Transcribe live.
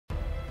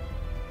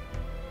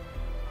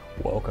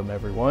Welcome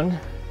everyone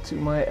to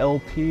my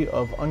LP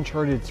of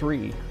Uncharted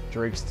 3,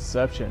 Drake's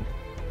Deception.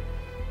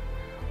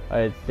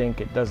 I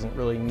think it doesn't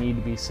really need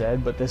to be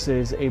said, but this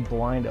is a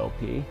blind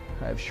LP.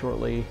 I've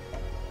shortly,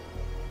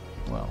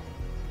 well,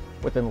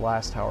 within the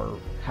last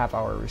half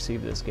hour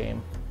received this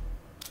game.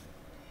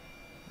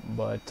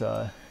 But,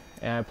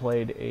 and I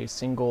played a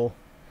single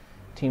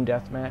team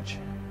deathmatch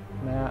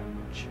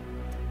match,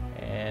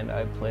 and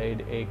I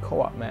played a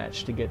co-op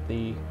match to get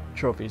the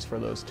trophies for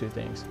those two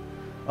things.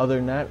 Other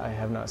than that, I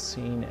have not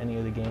seen any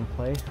of the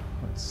gameplay.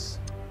 Let's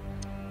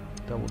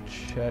double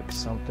check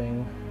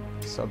something.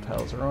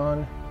 Subtitles are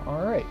on.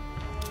 Alright.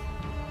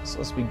 So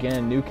let's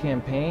begin. New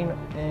campaign,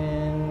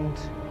 and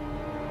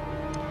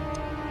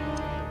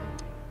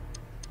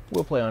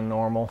we'll play on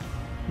normal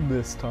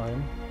this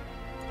time.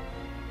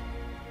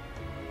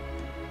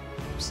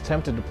 I was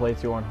tempted to play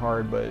through on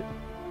hard, but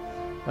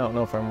I don't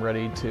know if I'm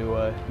ready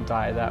to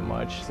die that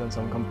much since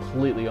I'm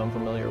completely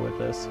unfamiliar with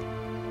this.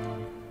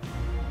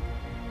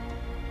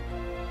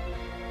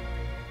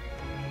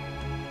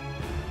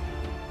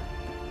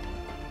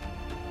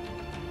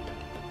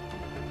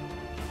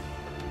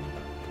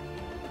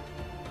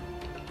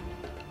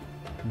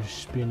 The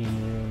spinning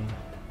room.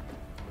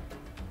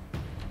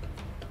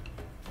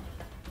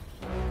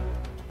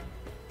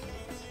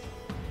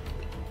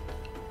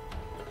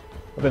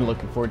 I've been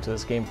looking forward to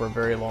this game for a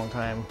very long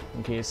time,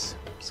 in case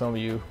some of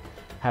you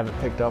haven't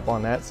picked up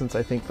on that, since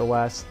I think the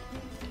last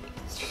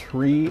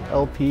 3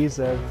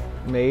 LPs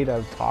I've made,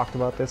 I've talked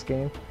about this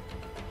game.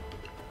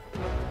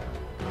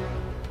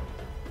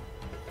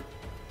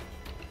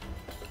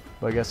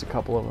 But I guess a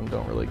couple of them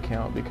don't really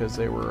count because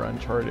they were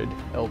Uncharted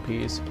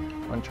LPs.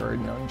 Uncharted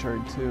and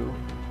Uncharted 2.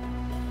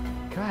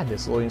 God,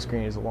 this loading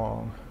screen is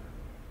long.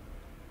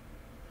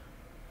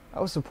 I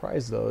was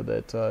surprised though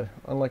that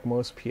unlike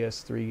most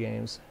PS3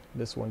 games,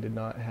 this one did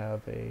not have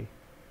a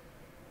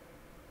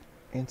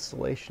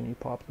installation. You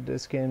pop the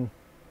disc in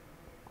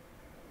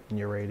and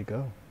you're ready to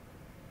go.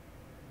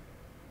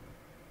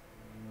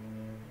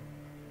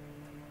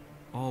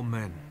 All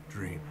men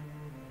dream,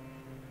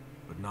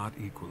 but not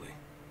equally.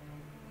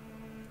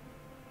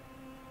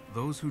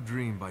 Those who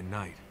dream by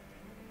night,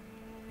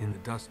 in the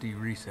dusty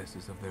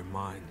recesses of their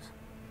minds,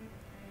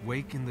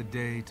 wake in the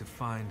day to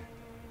find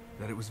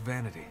that it was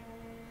vanity.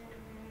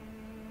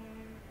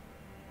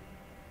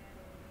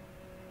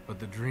 But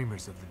the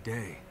dreamers of the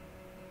day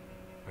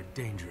are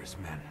dangerous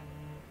men,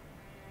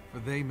 for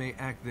they may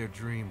act their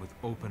dream with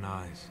open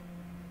eyes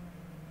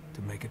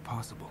to make it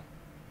possible.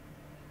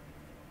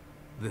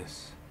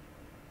 This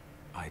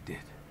I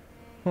did.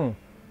 I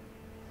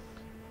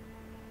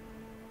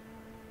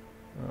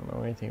don't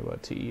know anything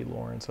about T.E.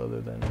 Lawrence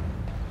other than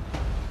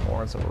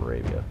Lawrence of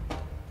Arabia.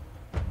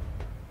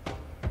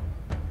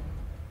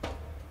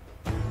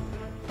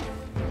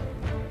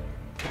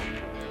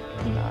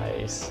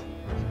 Nice.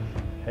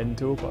 Heading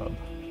to a pub.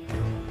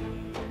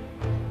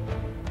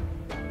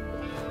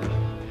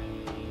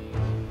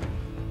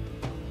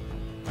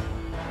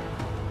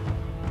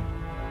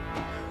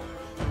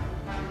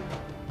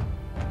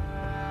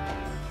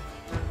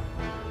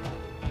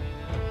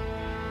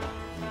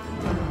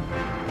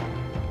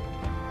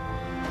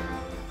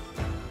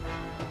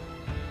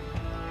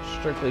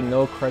 Strictly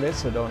no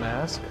credits, so don't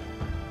ask.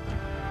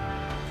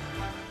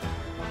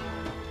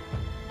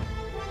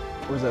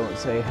 What does that one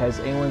say? Has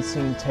anyone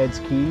seen Ted's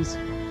Keys?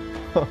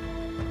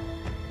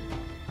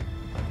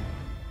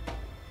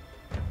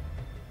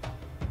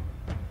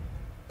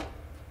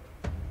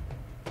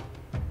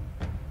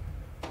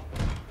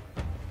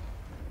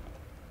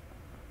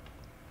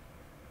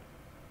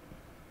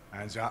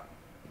 Hands up.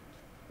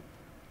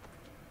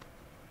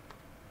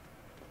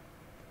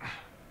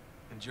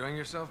 Enjoying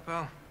yourself,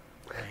 pal?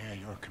 Yeah,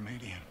 you're a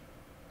comedian.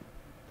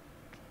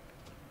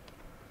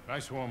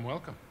 Nice warm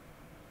welcome.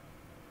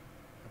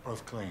 They're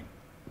both clean.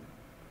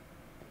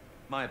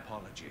 My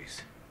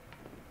apologies.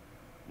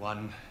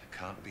 One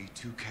can't be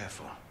too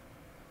careful.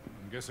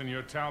 I'm guessing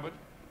you're Talbot?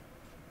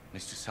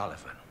 Mr.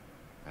 Sullivan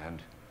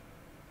and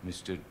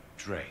Mr.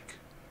 Drake.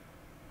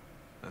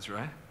 That's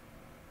right.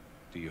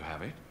 Do you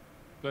have it?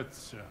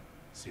 Let's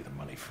see the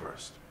money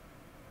first.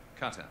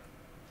 Cutter.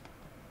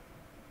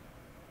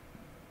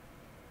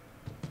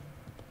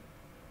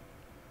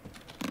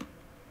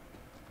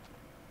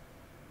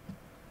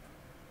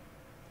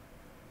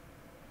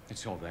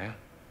 It's all there.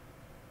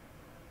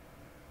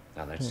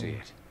 Now let's see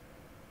it.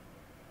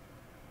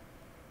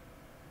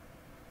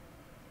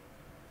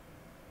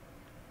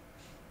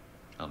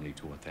 I'll need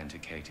to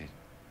authenticate it.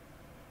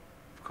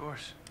 Of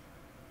course.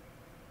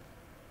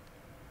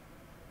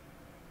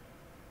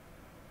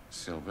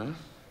 Silver,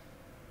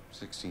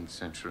 16th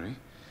century,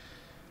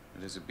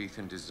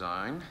 Elizabethan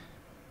design,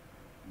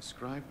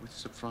 inscribed with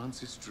Sir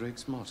Francis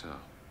Drake's motto.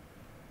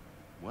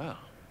 Well,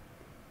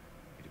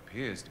 it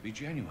appears to be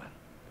genuine.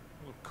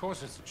 Well, of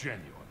course it's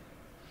genuine.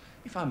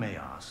 If I may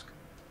ask,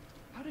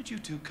 how did you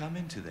two come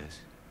into this?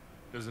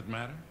 Does it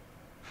matter?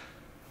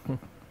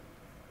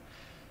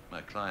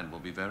 My client will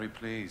be very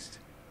pleased.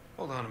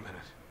 Hold on a minute.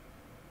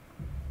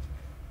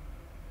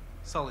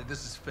 Sully,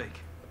 this is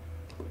fake.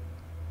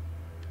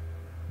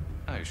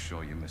 I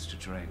assure you, Mr.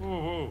 Drake.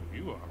 Oh,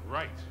 you are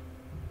right.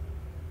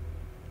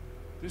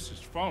 This is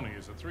phony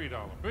as a $3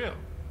 bill.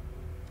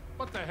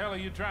 What the hell are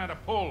you trying to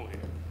pull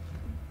here?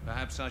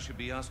 Perhaps I should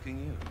be asking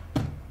you.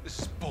 This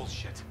is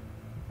bullshit.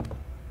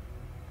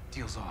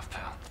 Deal's off,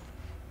 pal.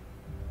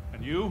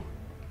 And you?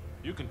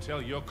 You can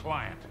tell your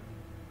client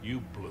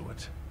you blew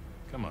it.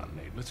 Come on,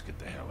 Nate, let's get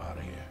the hell out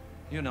of here.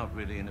 You're not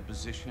really in a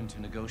position to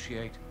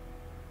negotiate.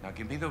 Now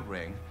give me the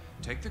ring,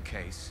 take the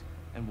case,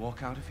 and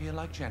walk out of here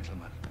like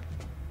gentlemen.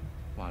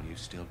 While you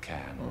still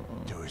can.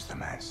 Do as the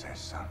man says,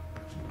 son.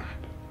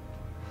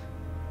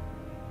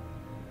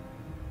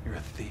 You're a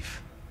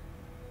thief.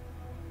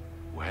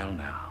 Well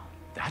now,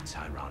 that's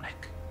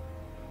ironic.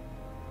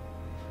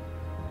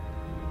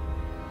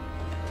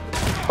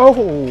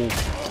 Oh!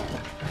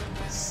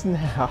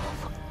 Snap.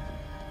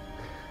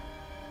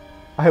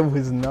 I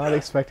was not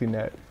expecting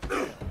that.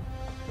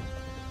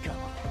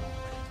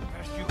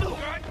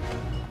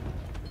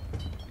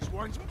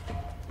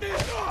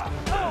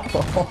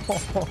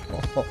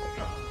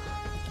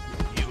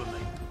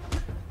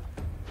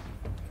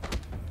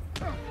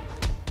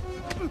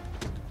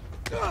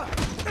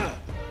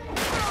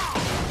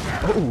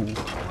 Oh!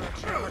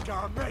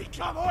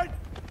 Come on!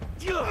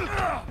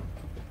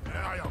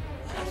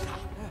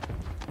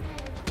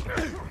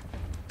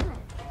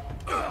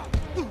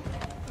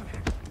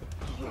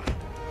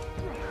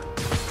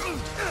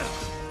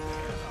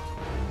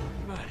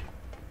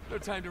 No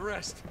time to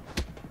rest.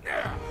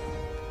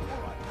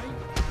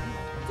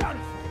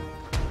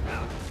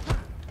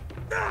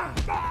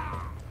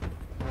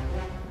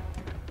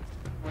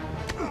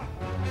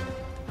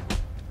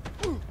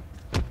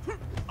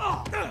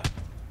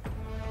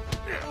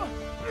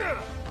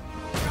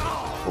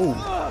 Ooh.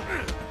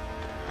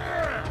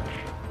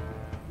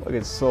 Look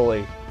at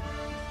Sully.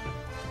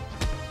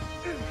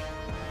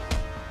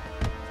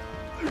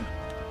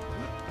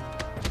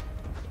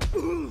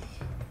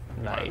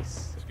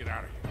 Nice. Let's get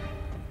out of here.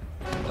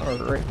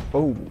 Alright.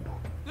 Oh.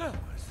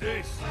 What's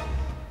this?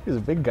 He's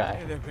a big guy.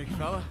 Hey there, big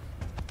fella.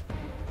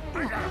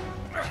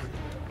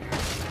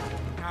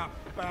 Not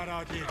bad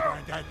idea,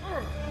 Granddad.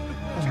 Oh.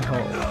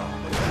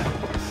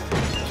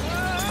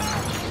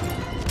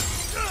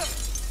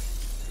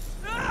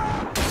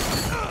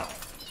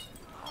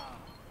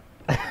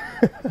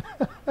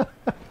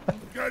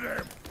 Get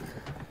him!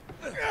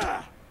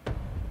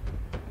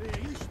 Here,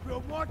 you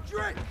spilled my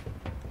drink!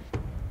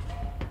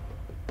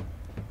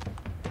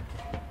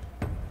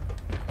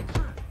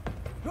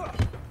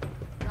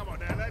 Come on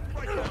now, let's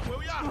break up,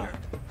 will ya?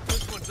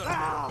 This one's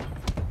up.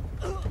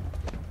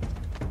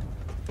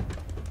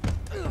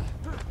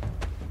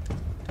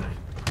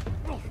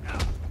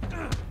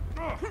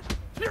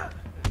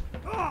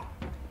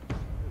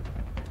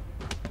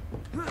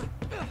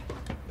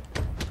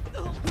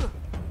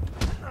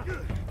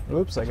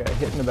 Oops, I got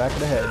hit in the back of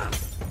the head.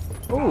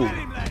 Ooh.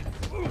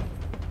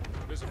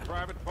 Is this a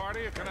private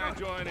party or can I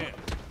join in?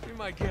 Be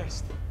my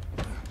guest.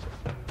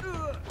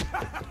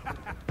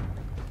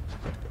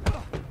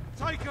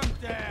 Take him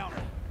down!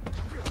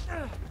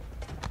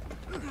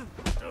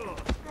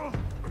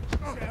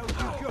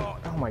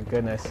 Oh my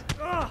goodness.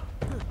 What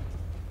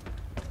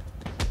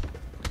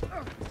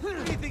do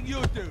you think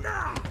you're doing?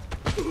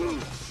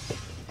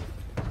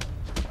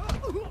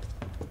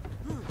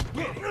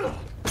 Get it!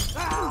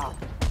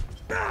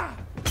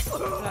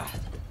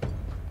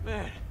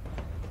 Man,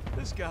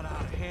 this got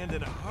out of hand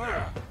in a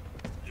hurry.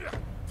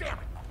 Damn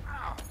it!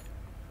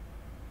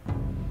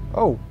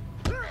 Oh.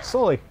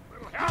 Sully.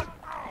 Yeah,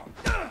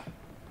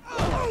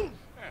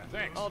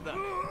 thanks. All done.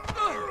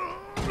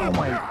 Oh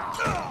my.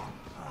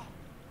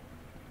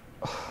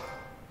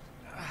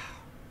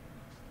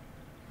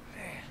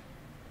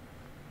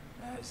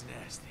 That's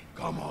nasty.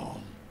 Come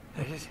on!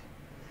 Just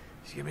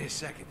give me a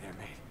second there,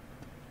 mate.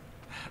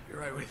 I'll be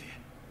right with you.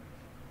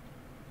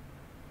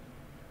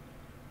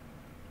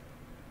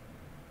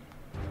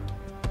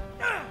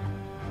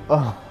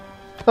 Oh.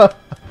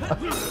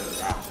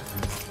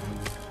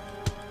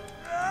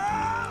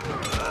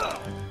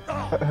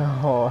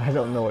 Oh, I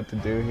don't know what to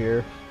do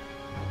here.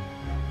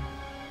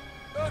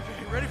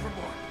 Okay, ready for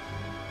more.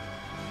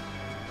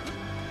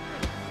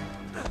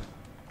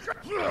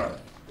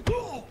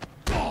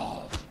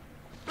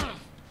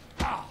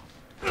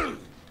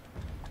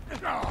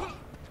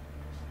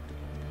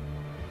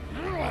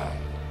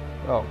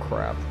 Oh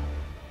crap.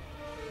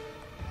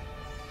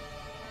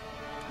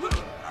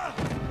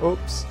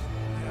 Oops.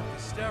 Yeah,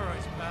 the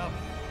steroids, pal.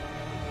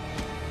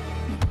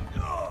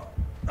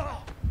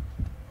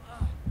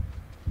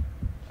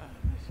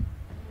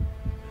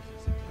 This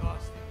is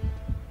exhausting.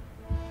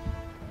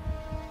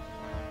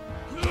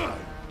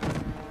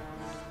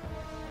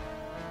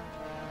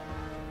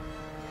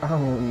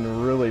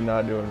 I'm really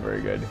not doing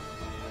very good.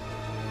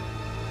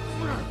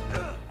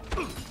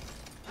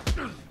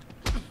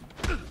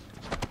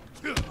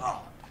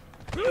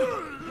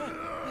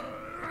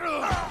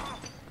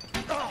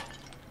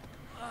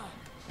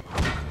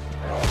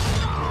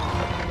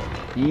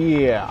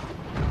 Yeah.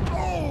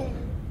 You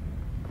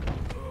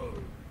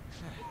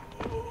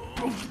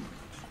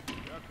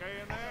okay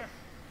in there?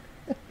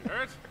 You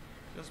hurt?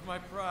 Just my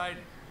pride.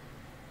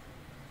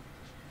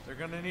 They're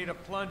gonna need a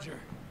plunger.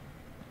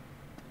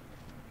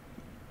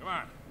 Come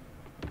on.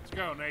 Let's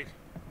go, Nate.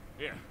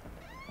 Here.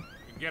 You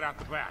can get out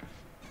the back.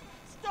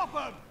 Stop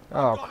him!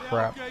 Oh, Got the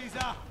crap. old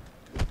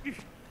geezer.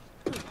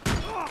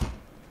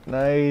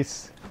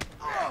 Nice.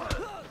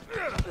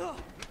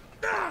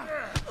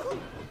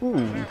 Ooh.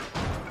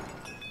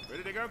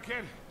 Ready to go,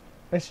 kid?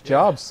 Nice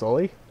job,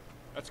 Sully.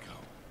 Let's go.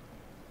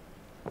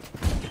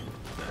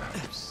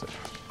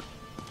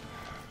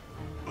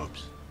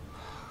 Oops.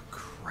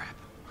 Crap.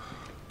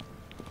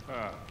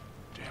 Oh,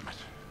 damn it.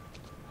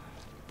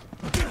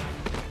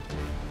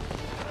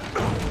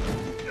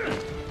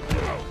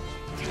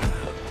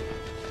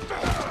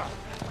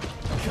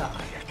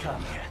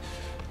 Come here.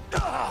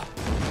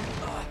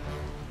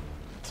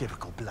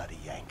 Typical bloody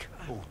Yank.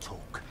 All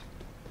talk.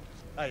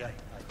 Hey.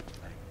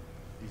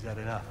 Is that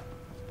enough?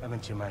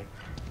 Haven't you, mate?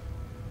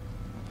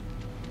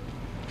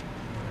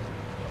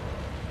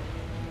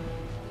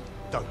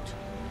 Don't.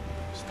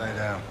 Stay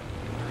down.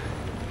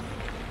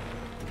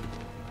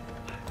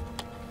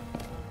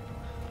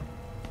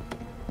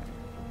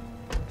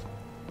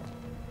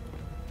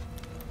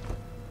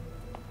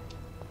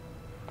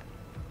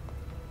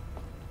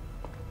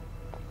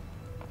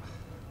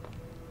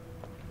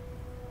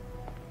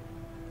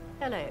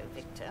 Hello,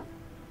 Victor.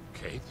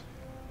 Kate?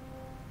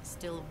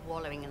 Still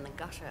wallowing in the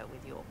gutter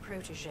with your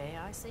protege,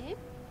 I see.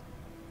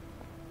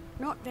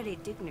 Not very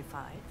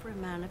dignified for a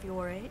man of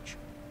your age.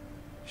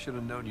 Should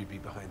have known you'd be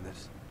behind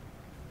this.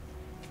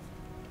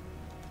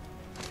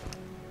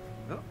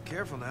 Oh,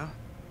 careful now.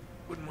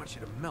 Wouldn't want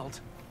you to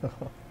melt.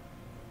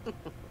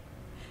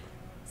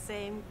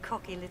 Same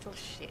cocky little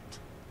shit.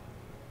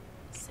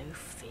 So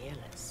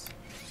fearless.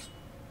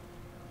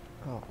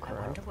 Oh, I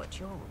crap. wonder what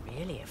you're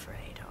really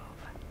afraid of.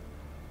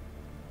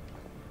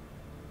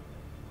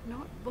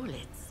 Not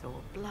bullets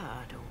or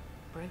blood or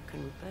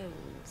broken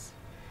bones.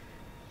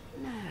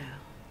 No.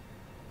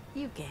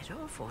 You get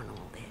off on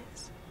all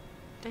this,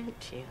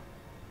 don't you?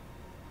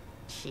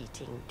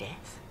 Cheating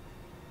death.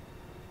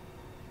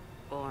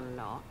 Or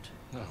not.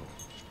 No.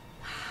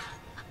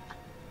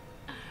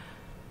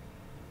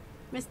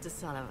 Mr.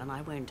 Sullivan,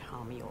 I won't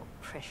harm your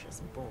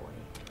precious boy.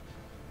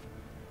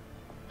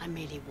 I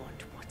merely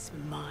want what's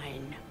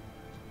mine.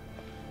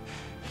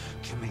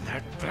 Give me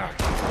that back.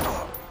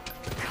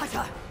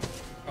 Cutter!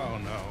 Oh,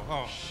 no.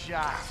 Oh.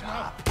 Shut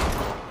up!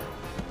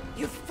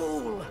 You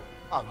fool!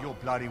 Oh, you're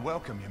bloody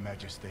welcome, Your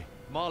Majesty.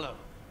 Marlowe,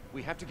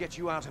 we have to get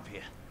you out of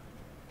here.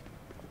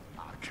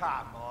 Oh,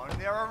 come on.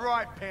 They're a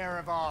right pair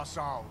of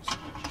arseholes.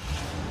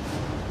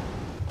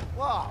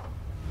 What?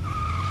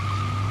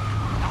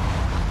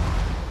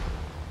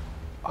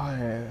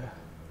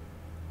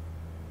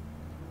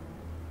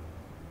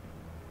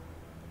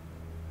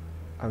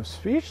 I'm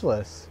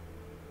speechless.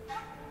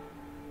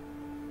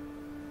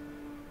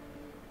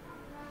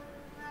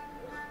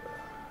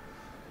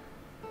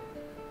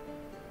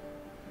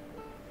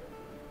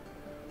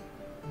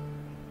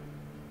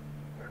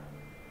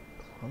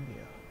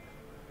 Columbia.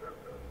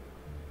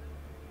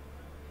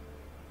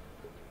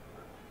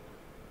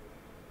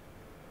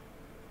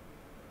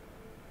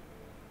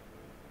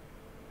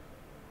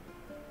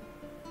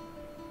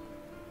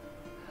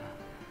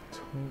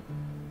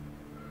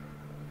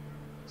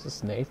 Is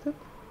this Nathan?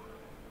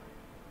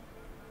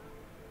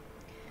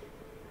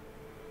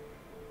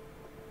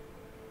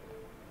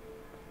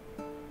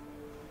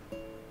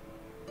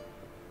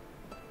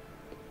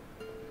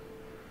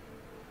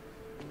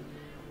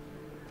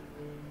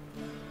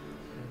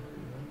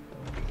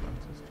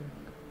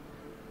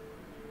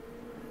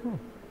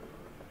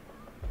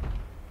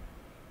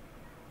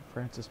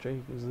 Francis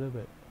Drake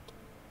exhibit.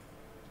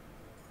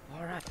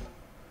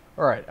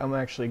 Alright, I'm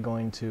actually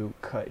going to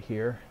cut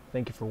here.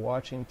 Thank you for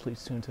watching.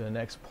 Please tune to the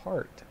next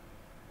part.